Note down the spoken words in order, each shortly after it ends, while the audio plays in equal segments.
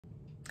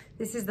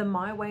This is the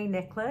My Way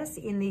necklace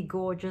in the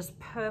gorgeous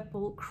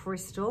purple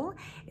crystal.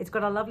 It's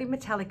got a lovely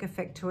metallic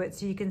effect to it,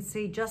 so you can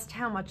see just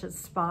how much it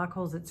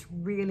sparkles. It's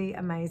really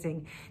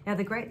amazing. Now,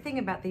 the great thing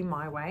about the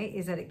My Way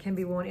is that it can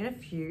be worn in a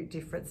few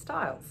different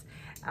styles.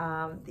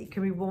 It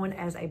can be worn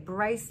as a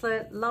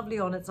bracelet, lovely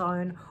on its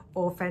own,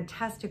 or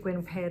fantastic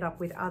when paired up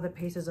with other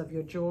pieces of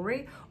your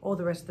jewelry or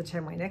the rest of the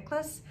 10-way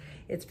necklace.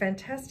 It's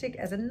fantastic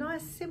as a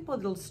nice, simple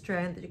little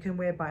strand that you can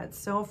wear by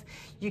itself.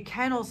 You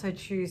can also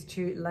choose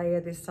to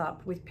layer this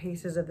up with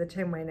pieces of the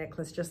 10-way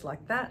necklace just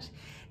like that.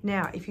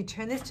 Now, if you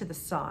turn this to the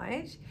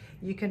side,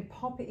 you can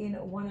pop in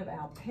one of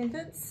our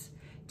pendants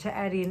to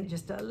add in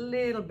just a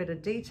little bit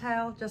of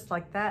detail, just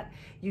like that.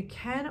 You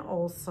can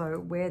also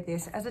wear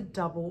this as a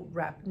double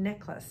wrap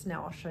necklace.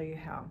 Now I'll show you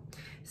how.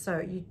 So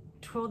you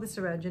twirl this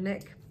around your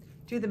neck,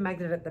 do the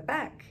magnet at the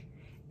back,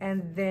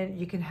 and then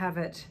you can have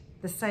it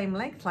the same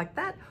length like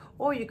that,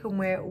 or you can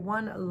wear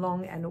one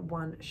long and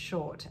one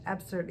short.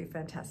 Absolutely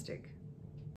fantastic.